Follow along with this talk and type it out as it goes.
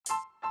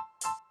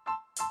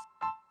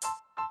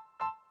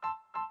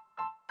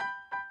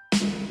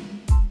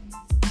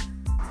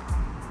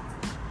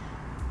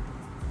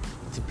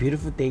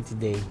beautiful day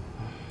today.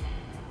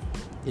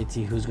 Let's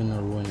see who's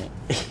gonna ruin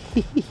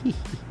it.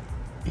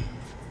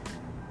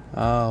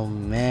 Oh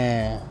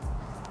man.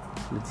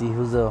 Let's see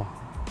who's a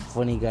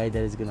funny guy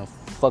that is gonna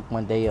fuck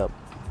my day up.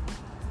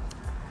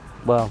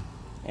 Well,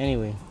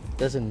 anyway,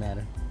 doesn't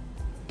matter.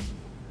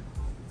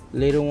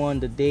 Later on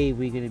the day,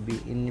 we're gonna be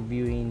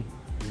interviewing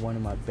one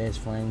of my best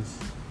friends.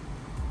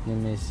 His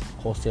name is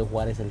Jose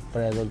Juarez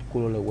Alfredo El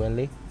Culo Le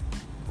Huele.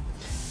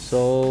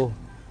 So,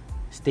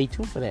 stay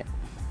tuned for that.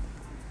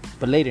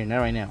 But later, not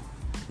right now.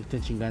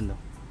 Estoy chingando.